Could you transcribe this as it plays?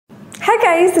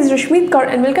guys, this is Rashmeet Kaur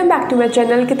and welcome back to my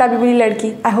channel Kitabi Budi Ladki.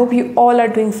 I hope you all are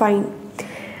doing fine.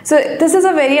 So this is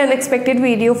a very unexpected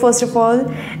video first of all,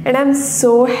 and I'm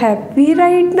so happy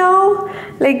right now.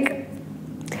 Like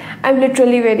I'm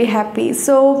literally very happy.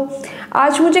 So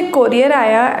आज मुझे courier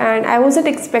आया and I wasn't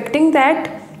expecting that.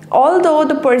 Although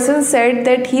the person said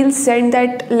that he'll send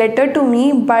that letter to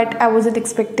me, but I wasn't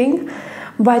expecting.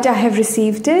 But I have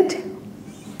received it.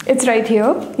 It's right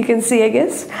here. You can see, I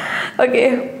guess.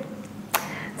 Okay.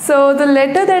 So the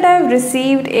letter that I have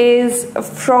received is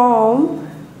from,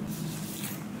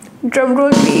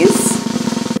 drumroll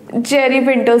please, Jerry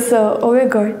Pinto sir. Oh my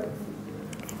god.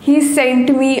 He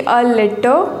sent me a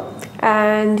letter,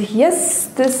 and yes,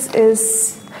 this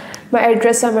is my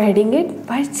address. I'm hiding it,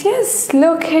 but yes,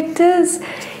 look at this.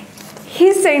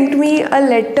 He sent me a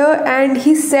letter and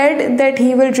he said that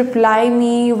he will reply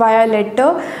me via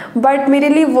letter, but मेरे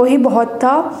लिए वही बहुत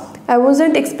था. I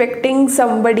wasn't expecting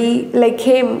somebody like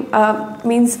him,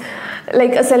 means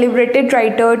like a celebrated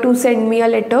writer, to send me a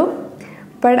letter.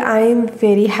 But I am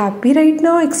very happy right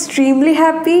now, extremely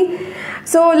happy.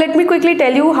 So let me quickly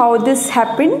tell you how this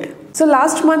happened. So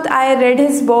last month I read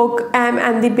his book Am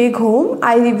and the Big Hoom.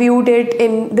 I reviewed it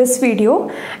in this video,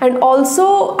 and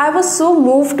also I was so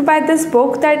moved by this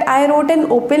book that I wrote an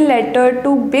open letter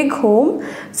to Big Hoom.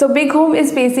 So Big Hoom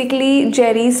is basically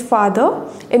Jerry's father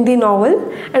in the novel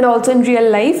and also in real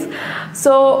life.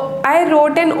 So I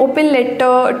wrote an open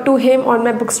letter to him on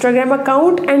my Bookstagram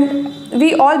account, and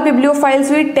we all bibliophiles,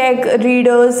 we tag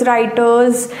readers,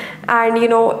 writers, and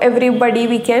everybody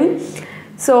we can.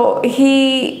 So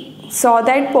he saw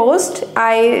that post.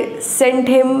 I sent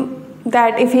him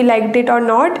that if he liked it or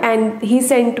not, and he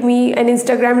sent me an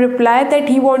Instagram reply that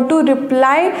he want to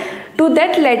reply to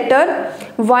that letter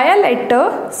via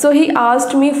letter. So he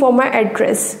asked me for my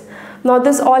address. Now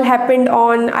this all happened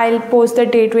on, I'll post the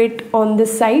date on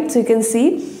this site so you can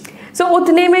see. So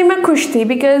उतने में मैं खुश थी,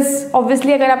 because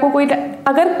obviously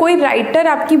अगर कोई writer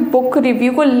आपकी book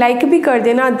review को like भी कर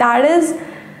देना,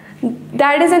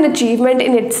 that is an achievement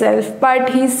in itself. But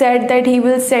he said that he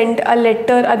will send a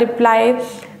letter, a reply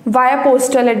via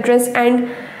postal address,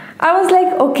 and I was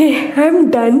like, okay,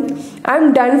 I'm done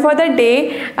for the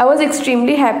day. I was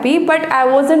extremely happy, but I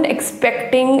wasn't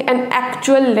expecting an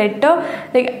actual letter.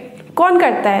 Like कौन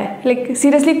करता है, like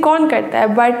seriously कौन करता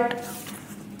है? But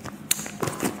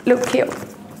look here,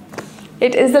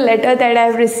 it is the letter that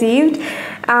I've received.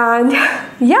 And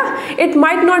yeah, it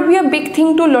might not be a big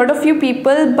thing to a lot of you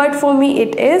people, but for me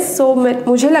it is. So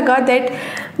मुझे लगा that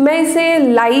मैं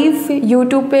इसे live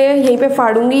YouTube पे यहीं पे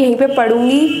फाड़ूंगी, यहीं पे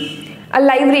पढ़ूंगी, a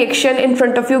live reaction in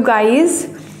front of you guys.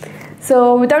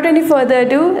 So without any further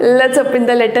ado, let's open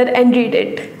the letter and read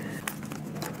it.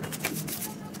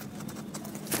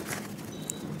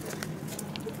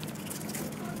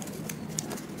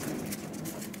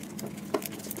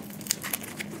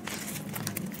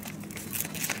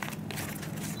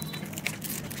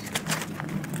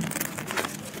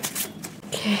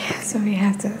 Okay, so we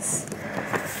have this.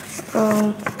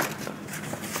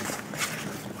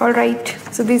 Alright,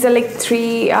 so these are like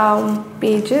 3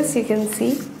 pages, you can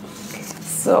see.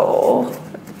 So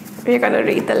we're gonna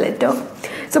read the letter.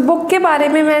 So book के बारे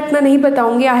में मैं इतना नहीं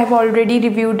बताऊंगी. I have already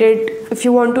reviewed it. If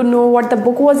you want to know what the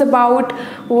book was about,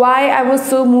 why I was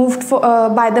so moved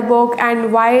by the book,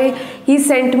 and why he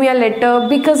sent me a letter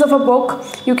because of a book,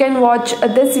 you can watch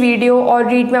this video or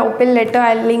read my open letter.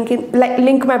 I'll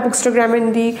link my Bookstagram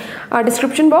in the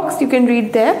description box. You can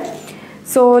read there.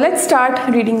 So let's start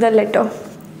reading the letter.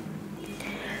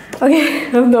 Okay,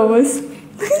 I'm nervous.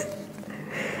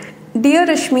 Dear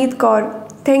Rashmeet Kaur,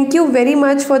 thank you very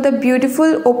much for the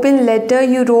beautiful open letter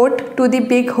you wrote to the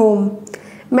Big Hoom.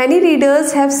 Many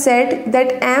readers have said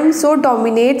that Am so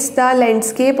dominates the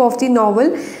landscape of the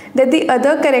novel that the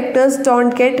other characters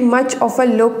don't get much of a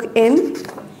look in.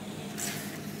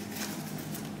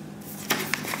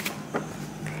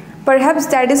 Perhaps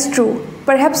that is true,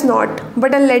 perhaps not,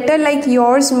 but a letter like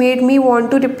yours made me want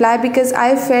to reply because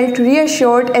I felt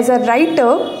reassured as a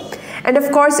writer, and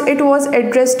of course it was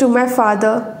addressed to my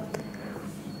father.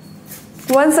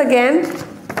 Once again,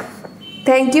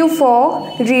 thank you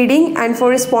for reading and for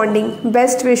responding.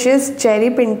 Best wishes, Jerry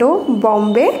Pinto,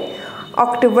 Bombay,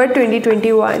 October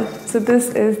 2021. So this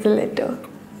is the letter.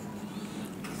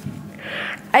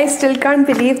 I still can't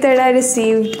believe that I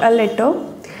received a letter.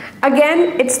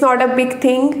 Again, it's not a big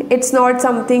thing. It's not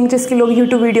something जिसके लोग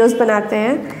YouTube videos बनाते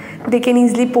हैं. They can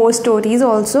easily post stories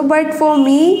also. But for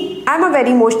me, I'm a very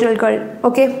emotional girl.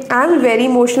 Okay, I'm a very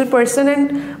emotional person,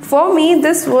 and for me,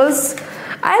 this was,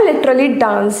 I literally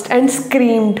danced and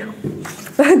screamed.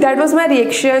 That was my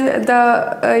reaction.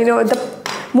 The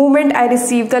moment I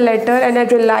received the letter and I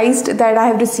realized that I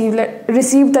have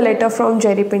received the letter from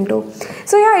Jerry Pinto.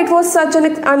 So yeah, it was such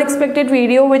an unexpected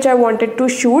video which I wanted to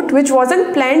shoot, which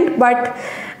wasn't planned, but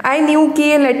I knew कि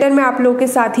ये letter मैं आप लोगों के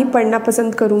साथ ही पढ़ना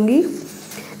पसंद करूँगी.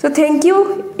 So thank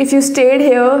you if you stayed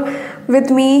here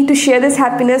with me to share this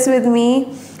happiness with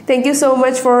me. Thank you so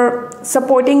much for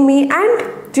supporting me.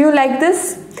 And do you like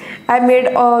this? I made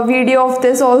a video of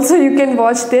this also. You can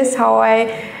watch this, how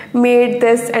I made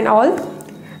this and all.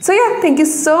 So yeah, thank you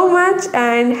so much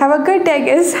and have a good day,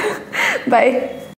 guys. Bye.